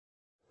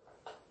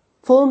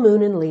Full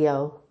Moon in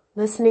Leo,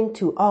 listening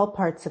to all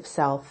parts of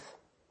self.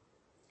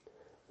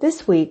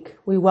 This week,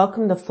 we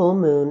welcome the full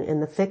moon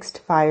in the fixed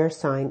fire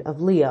sign of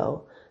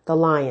Leo, the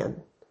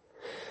lion.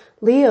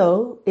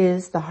 Leo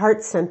is the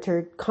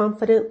heart-centered,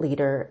 confident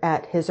leader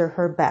at his or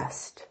her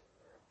best,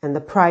 and the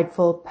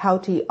prideful,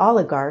 pouty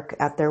oligarch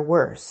at their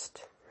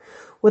worst.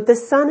 With the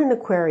sun in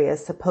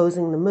Aquarius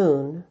opposing the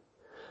moon,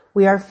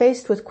 we are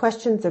faced with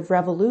questions of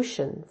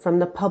revolution from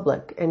the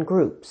public and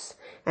groups,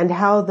 and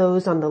how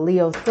those on the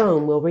Leo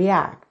throne will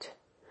react.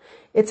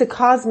 It's a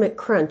cosmic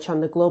crunch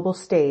on the global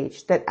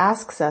stage that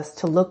asks us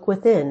to look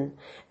within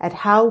at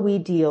how we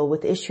deal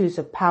with issues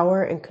of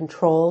power and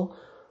control,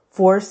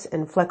 force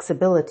and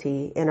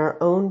flexibility in our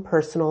own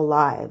personal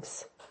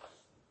lives.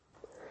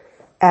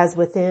 As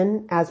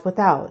within, as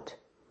without.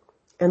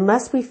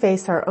 Unless we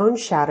face our own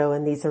shadow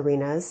in these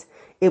arenas,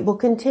 it will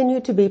continue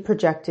to be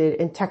projected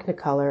in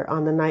Technicolor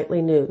on the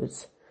nightly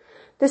news.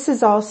 This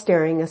is all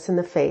staring us in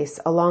the face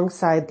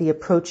alongside the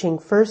approaching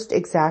first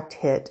exact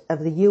hit of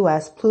the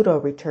U.S. Pluto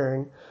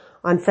return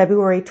on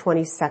February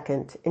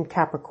 22nd in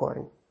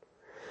Capricorn.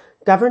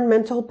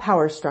 Governmental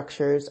power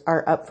structures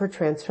are up for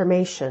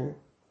transformation.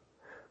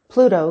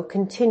 Pluto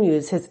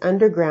continues his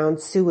underground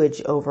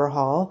sewage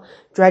overhaul,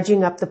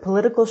 dredging up the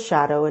political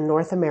shadow in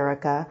North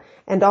America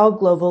and all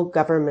global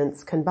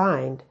governments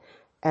combined,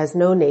 as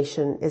no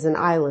nation is an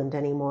island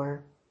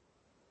anymore.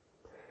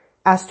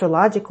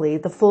 Astrologically,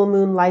 the full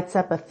moon lights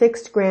up a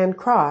fixed grand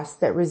cross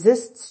that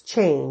resists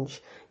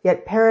change,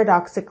 yet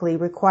paradoxically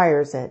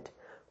requires it,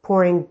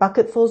 pouring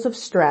bucketfuls of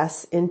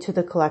stress into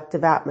the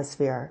collective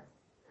atmosphere.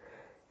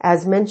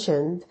 As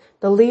mentioned,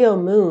 the Leo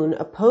moon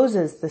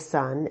opposes the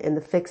sun in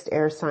the fixed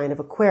air sign of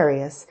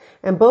Aquarius,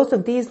 and both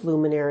of these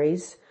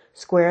luminaries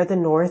square the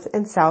north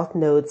and south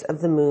nodes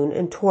of the moon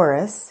in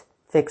Taurus,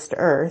 fixed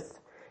earth,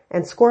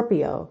 and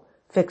Scorpio,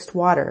 fixed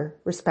water,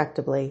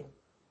 respectively.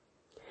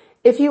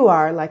 If you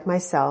are, like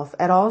myself,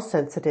 at all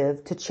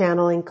sensitive to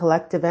channeling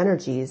collective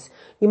energies,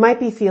 you might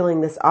be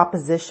feeling this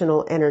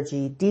oppositional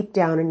energy deep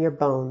down in your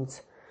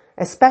bones,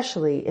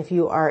 especially if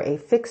you are a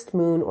fixed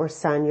moon or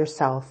sun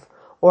yourself,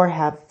 or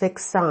have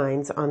fixed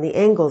signs on the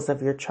angles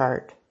of your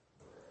chart.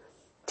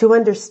 To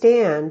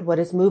understand what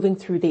is moving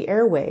through the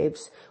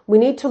airwaves, we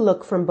need to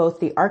look from both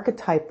the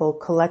archetypal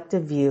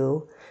collective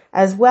view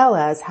as well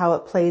as how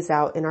it plays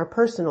out in our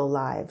personal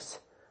lives.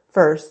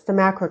 First, the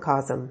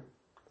macrocosm.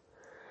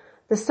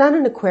 The sun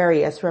in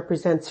Aquarius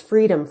represents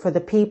freedom for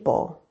the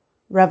people,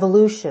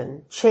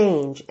 revolution,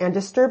 change, and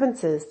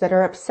disturbances that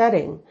are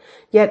upsetting,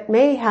 yet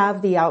may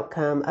have the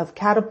outcome of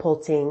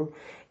catapulting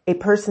a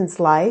person's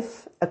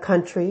life, a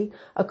country,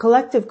 a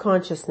collective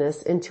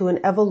consciousness into an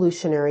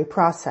evolutionary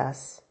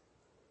process.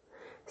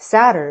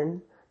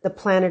 Saturn, the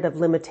planet of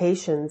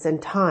limitations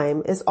and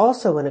time, is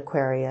also in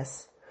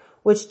Aquarius,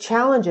 which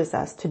challenges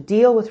us to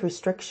deal with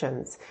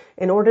restrictions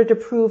in order to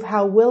prove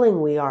how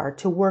willing we are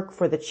to work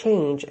for the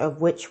change of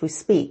which we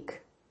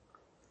speak.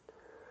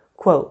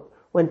 Quote,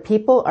 "When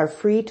people are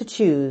free to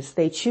choose,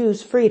 they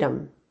choose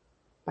freedom,"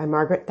 by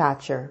Margaret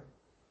Thatcher.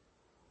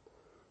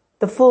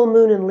 The full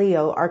moon in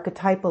Leo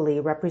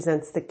archetypally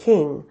represents the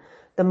king,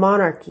 the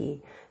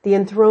monarchy, the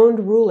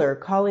enthroned ruler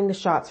calling the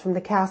shots from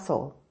the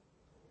castle.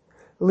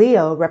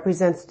 Leo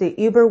represents the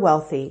uber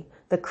wealthy,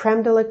 the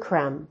creme de la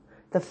creme,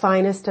 the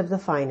finest of the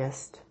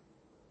finest.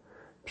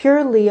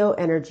 Pure Leo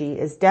energy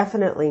is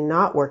definitely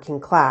not working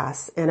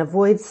class and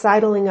avoids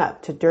sidling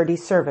up to dirty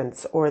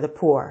servants or the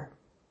poor.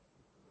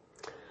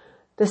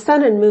 The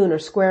sun and moon are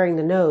squaring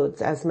the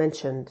nodes, as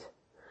mentioned.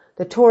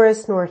 The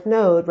Taurus North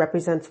Node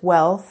represents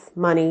wealth,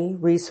 money,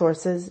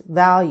 resources,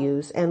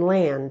 values, and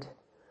land.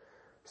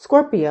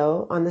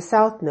 Scorpio on the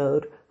South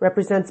Node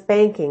represents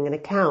banking and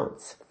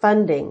accounts,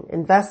 funding,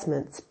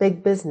 investments,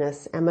 big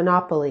business, and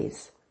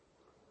monopolies.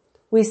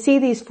 We see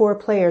these four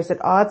players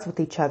at odds with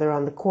each other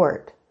on the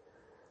court.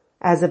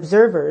 As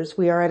observers,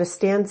 we are at a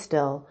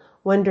standstill,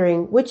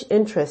 wondering which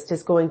interest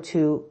is going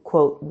to,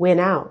 quote, win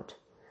out.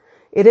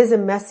 It is a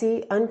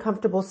messy,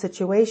 uncomfortable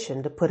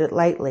situation, to put it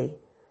lightly.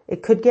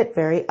 It could get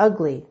very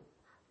ugly.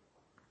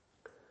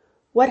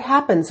 What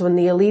happens when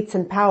the elites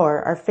in power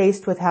are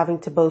faced with having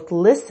to both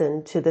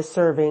listen to the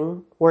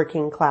serving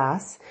working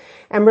class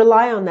and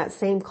rely on that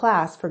same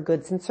class for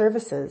goods and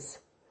services?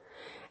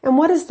 And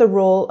what is the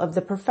role of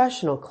the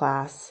professional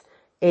class,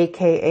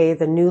 aka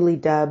the newly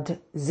dubbed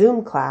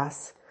Zoom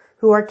class,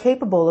 who are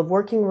capable of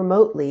working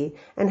remotely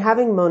and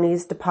having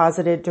monies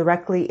deposited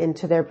directly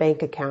into their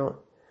bank account,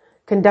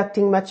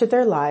 conducting much of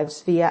their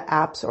lives via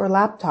apps or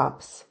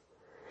laptops?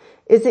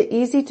 Is it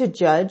easy to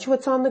judge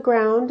what's on the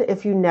ground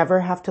if you never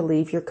have to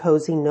leave your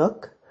cozy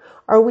nook?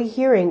 Are we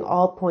hearing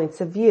all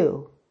points of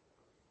view?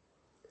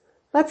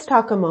 Let's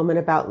talk a moment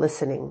about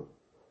listening.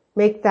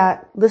 Make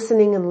that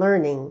listening and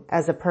learning,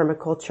 as a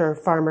permaculture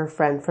farmer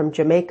friend from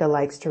Jamaica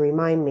likes to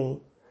remind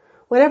me.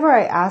 Whenever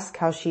I ask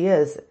how she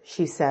is,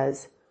 she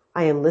says,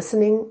 "I am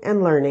listening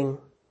and learning."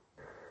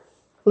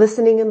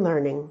 Listening and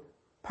learning.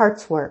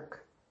 Parts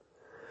work.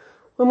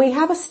 When we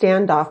have a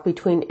standoff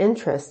between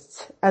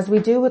interests, as we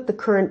do with the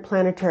current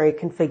planetary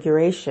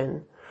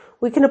configuration,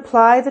 we can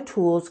apply the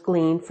tools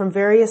gleaned from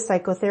various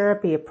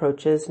psychotherapy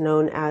approaches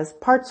known as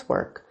parts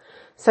work,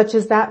 such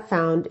as that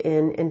found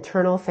in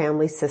Internal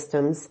Family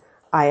Systems,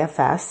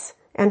 IFS,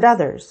 and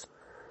others.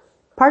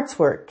 Parts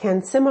work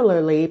can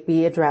similarly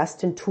be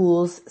addressed in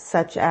tools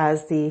such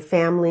as the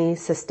family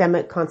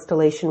systemic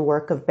constellation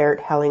work of Bert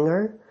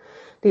Hellinger,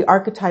 the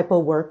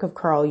archetypal work of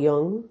Carl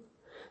Jung,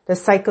 the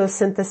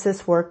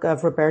psychosynthesis work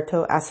of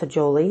Roberto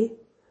Assagioli,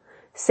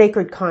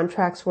 sacred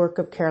contracts work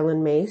of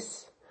Carolyn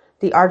Myss,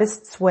 the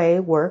Artist's Way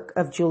work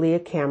of Julia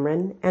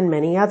Cameron, and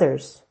many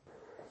others.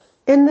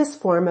 In this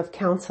form of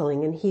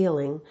counseling and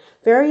healing,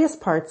 various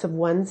parts of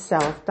one's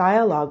self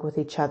dialogue with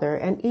each other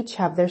and each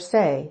have their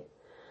say.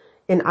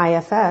 In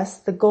IFS,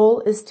 the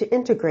goal is to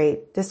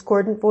integrate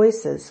discordant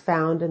voices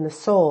found in the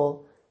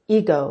soul,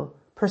 ego,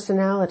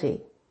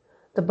 personality,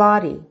 the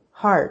body,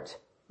 heart,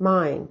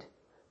 mind,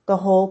 the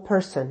whole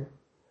person.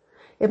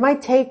 It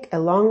might take a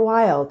long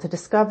while to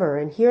discover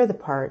and hear the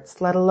parts,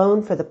 let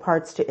alone for the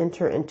parts to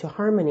enter into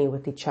harmony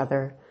with each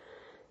other.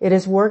 It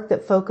is work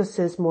that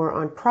focuses more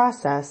on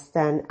process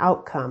than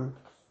outcome.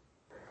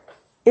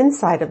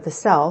 Inside of the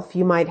self,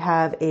 you might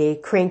have a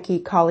cranky,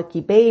 colicky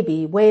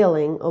baby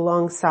wailing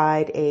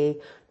alongside a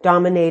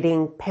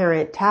dominating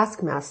parent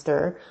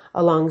taskmaster,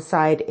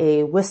 alongside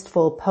a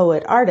wistful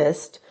poet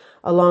artist,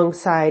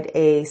 alongside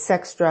a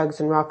sex, drugs,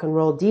 and rock and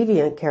roll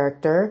deviant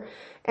character,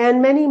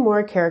 and many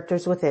more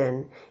characters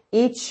within,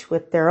 each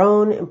with their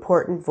own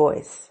important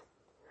voice.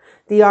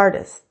 The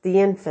artist, the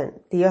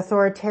infant, the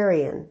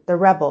authoritarian, the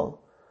rebel,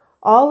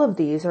 all of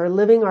these are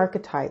living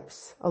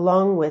archetypes,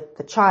 along with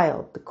the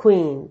child, the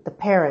queen, the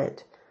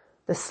parent,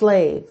 the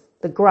slave,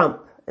 the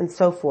grump, and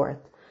so forth.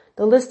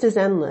 The list is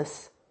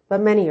endless,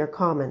 but many are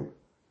common.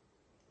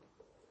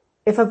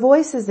 If a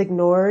voice is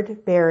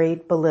ignored,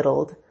 buried,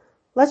 belittled,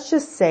 let's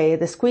just say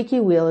the squeaky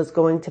wheel is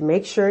going to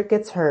make sure it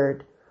gets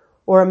heard,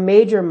 or a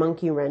major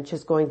monkey wrench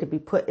is going to be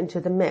put into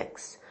the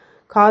mix,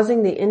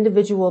 causing the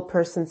individual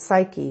person's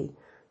psyche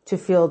to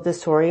feel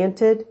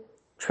disoriented,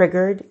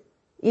 triggered,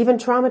 even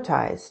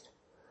traumatized.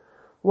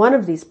 One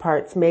of these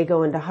parts may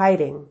go into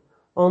hiding,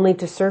 only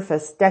to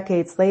surface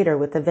decades later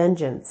with a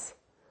vengeance.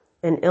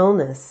 An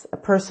illness, a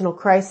personal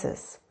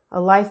crisis,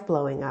 a life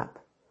blowing up.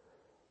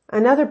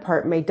 Another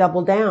part may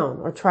double down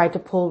or try to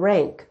pull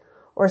rank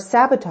or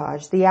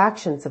sabotage the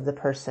actions of the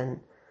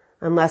person,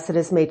 unless it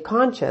is made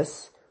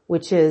conscious,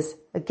 which is,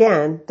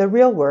 again, the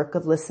real work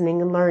of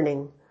listening and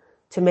learning,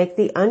 to make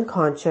the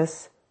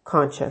unconscious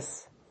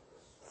conscious.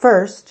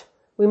 First,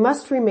 we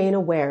must remain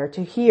aware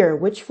to hear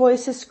which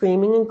voice is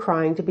screaming and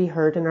crying to be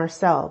heard in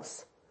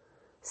ourselves.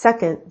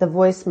 Second, the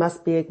voice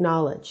must be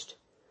acknowledged.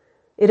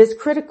 It is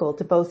critical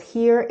to both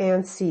hear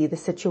and see the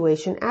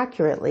situation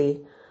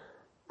accurately.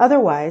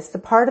 Otherwise, the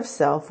part of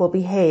self will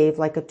behave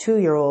like a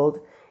 2-year-old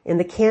in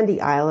the candy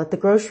aisle at the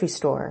grocery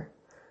store.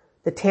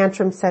 The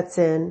tantrum sets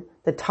in,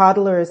 the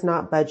toddler is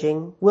not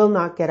budging, will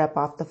not get up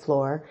off the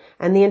floor,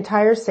 and the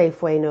entire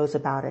Safeway knows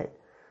about it.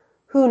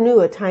 Who knew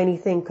a tiny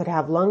thing could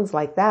have lungs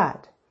like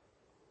that?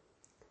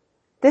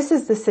 This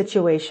is the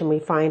situation we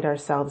find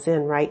ourselves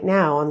in right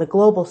now on the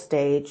global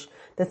stage,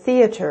 the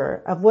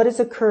theater of what is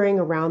occurring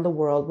around the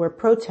world where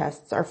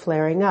protests are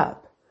flaring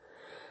up.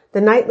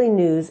 The nightly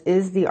news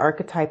is the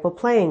archetypal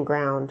playing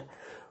ground.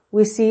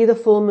 We see the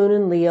full moon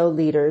and Leo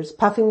leaders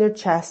puffing their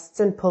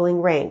chests and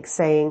pulling rank,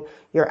 saying,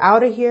 "You're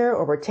out of here,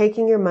 or we're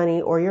taking your money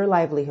or your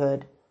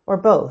livelihood," or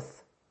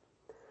both.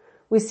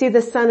 We see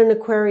the Sun and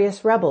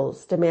Aquarius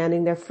rebels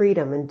demanding their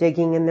freedom and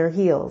digging in their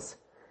heels.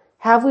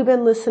 Have we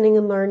been listening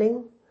and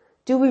learning?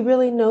 Do we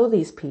really know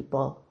these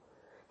people?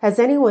 Has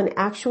anyone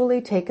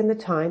actually taken the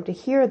time to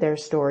hear their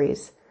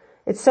stories?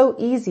 It's so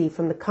easy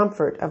from the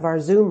comfort of our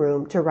Zoom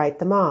room to write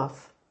them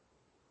off.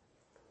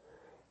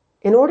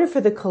 In order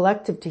for the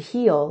collective to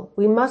heal,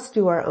 we must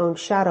do our own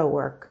shadow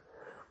work.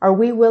 Are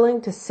we willing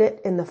to sit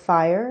in the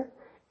fire,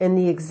 in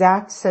the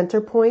exact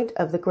center point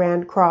of the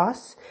Grand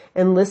Cross,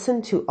 and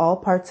listen to all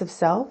parts of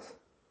self?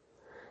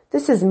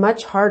 This is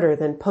much harder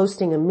than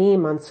posting a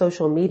meme on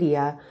social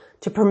media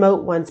to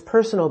promote one's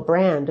personal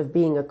brand of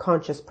being a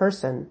conscious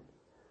person.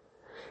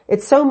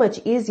 It's so much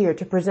easier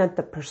to present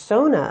the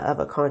persona of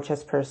a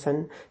conscious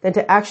person than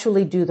to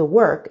actually do the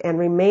work and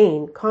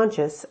remain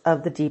conscious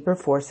of the deeper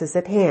forces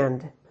at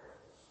hand.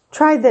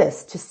 Try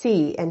this to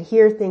see and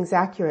hear things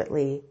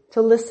accurately,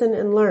 to listen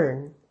and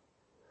learn.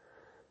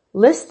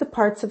 List the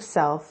parts of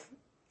self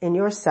in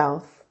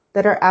yourself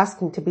that are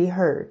asking to be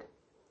heard.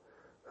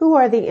 Who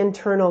are the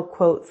internal,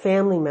 quote,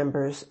 family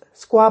members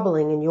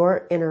squabbling in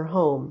your inner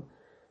home?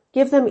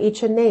 Give them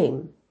each a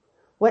name.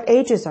 What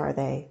ages are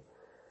they?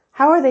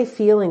 How are they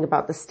feeling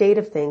about the state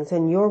of things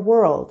in your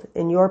world,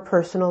 in your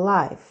personal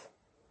life?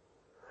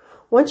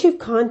 Once you've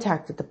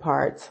contacted the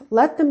parts,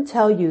 let them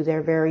tell you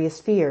their various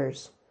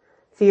fears.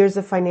 Fears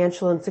of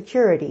financial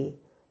insecurity,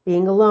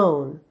 being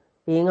alone,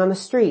 being on the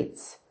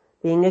streets,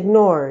 being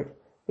ignored,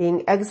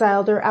 being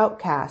exiled or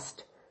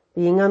outcast,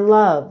 being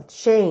unloved,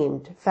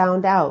 shamed,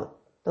 found out.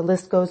 The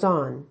list goes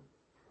on.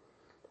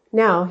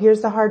 Now,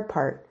 here's the hard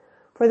part.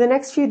 For the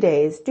next few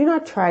days, do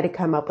not try to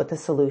come up with a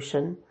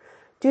solution.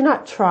 Do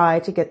not try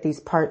to get these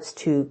parts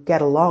to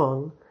get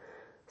along.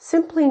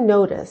 Simply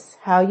notice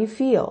how you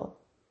feel.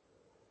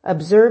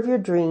 Observe your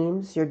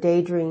dreams, your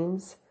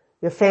daydreams,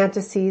 your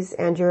fantasies,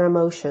 and your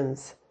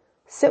emotions.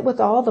 Sit with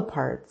all the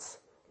parts.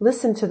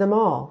 Listen to them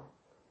all.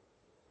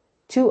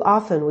 Too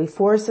often we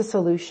force a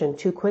solution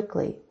too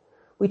quickly.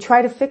 We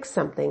try to fix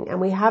something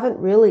and we haven't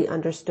really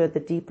understood the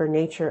deeper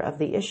nature of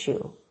the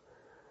issue.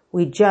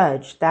 We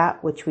judge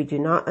that which we do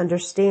not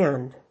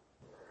understand.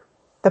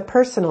 The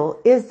personal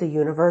is the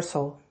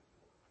universal.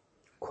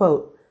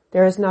 Quote,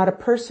 there is not a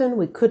person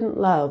we couldn't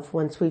love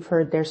once we've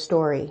heard their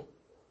story.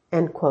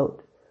 End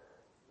quote.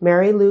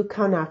 Mary Lou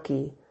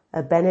Kaunaki,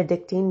 a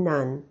Benedictine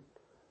nun.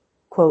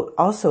 Quote,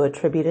 also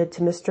attributed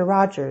to Mr.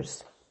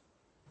 Rogers.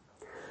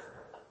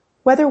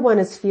 Whether one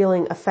is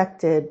feeling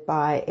affected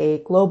by a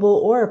global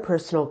or a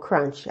personal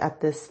crunch at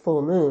this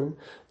full moon,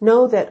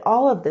 know that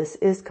all of this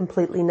is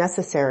completely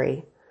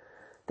necessary.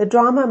 The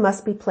drama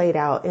must be played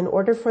out in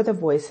order for the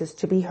voices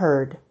to be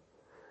heard.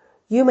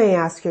 You may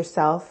ask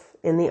yourself,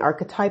 in the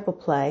archetypal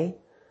play,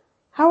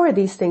 how are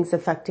these things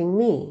affecting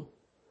me?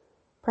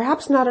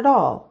 Perhaps not at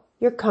all.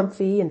 You're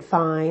comfy and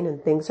fine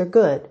and things are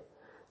good.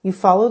 You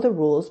follow the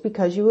rules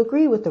because you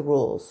agree with the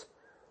rules.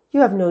 You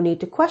have no need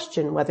to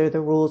question whether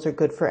the rules are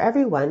good for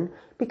everyone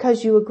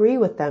because you agree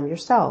with them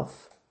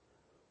yourself.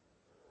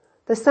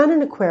 The sun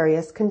in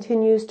Aquarius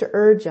continues to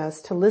urge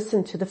us to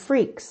listen to the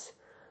freaks,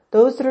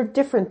 those that are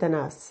different than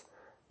us,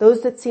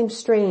 those that seem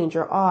strange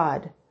or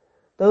odd,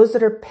 those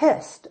that are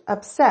pissed,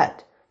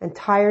 upset, and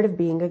tired of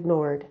being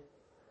ignored.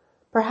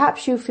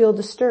 Perhaps you feel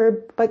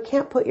disturbed but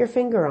can't put your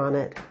finger on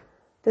it.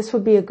 This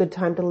would be a good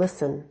time to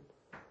listen.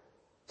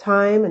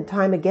 Time and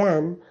time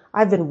again,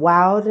 I've been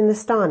wowed and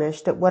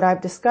astonished at what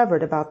I've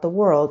discovered about the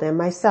world and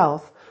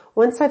myself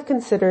once I've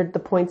considered the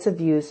points of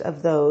views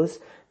of those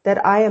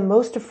that I am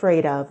most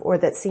afraid of or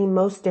that seem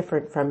most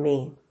different from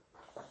me.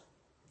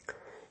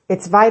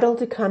 It's vital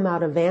to come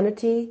out of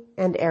vanity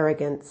and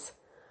arrogance.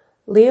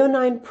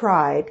 Leonine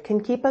pride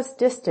can keep us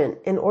distant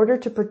in order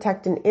to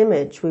protect an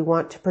image we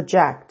want to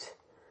project.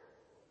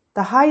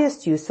 The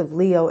highest use of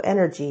Leo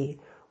energy,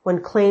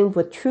 when claimed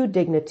with true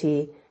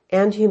dignity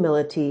and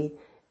humility,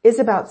 is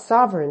about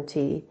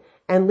sovereignty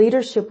and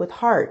leadership with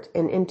heart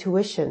and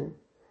intuition.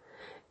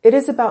 It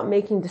is about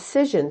making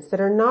decisions that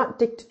are not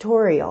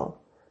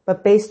dictatorial,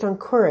 but based on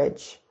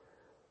courage.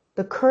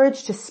 The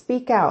courage to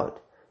speak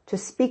out, to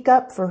speak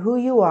up for who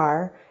you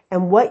are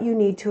and what you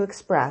need to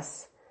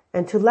express,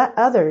 and to let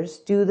others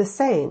do the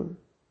same.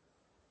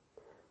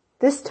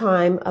 This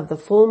time of the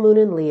full moon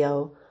in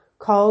Leo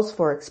calls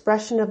for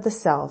expression of the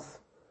self,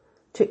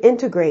 to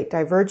integrate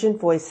divergent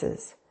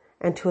voices,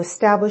 and to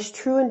establish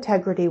true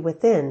integrity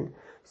within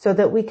so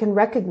that we can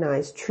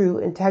recognize true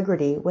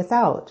integrity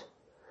without.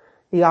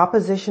 The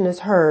opposition is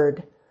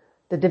heard,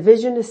 the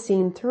division is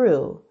seen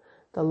through,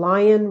 the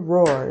lion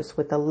roars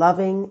with a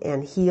loving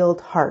and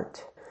healed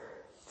heart.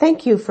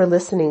 Thank you for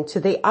listening to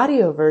the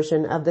audio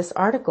version of this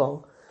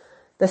article.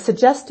 The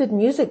suggested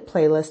music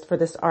playlist for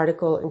this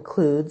article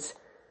includes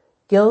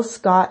Gil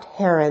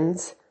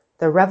Scott-Heron's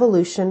The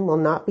Revolution Will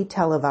Not Be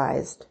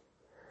Televised,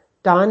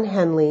 Don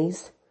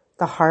Henley's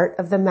The Heart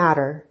of the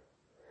Matter,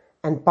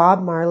 and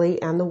Bob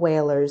Marley and the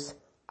Wailers'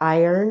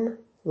 Iron,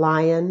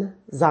 Lion,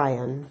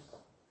 Zion.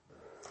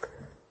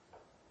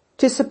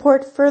 To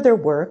support further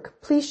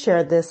work, please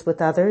share this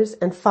with others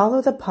and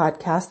follow the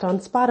podcast on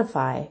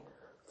Spotify.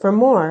 For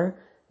more,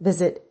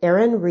 visit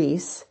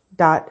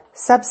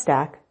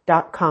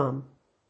erinreese.substack.com.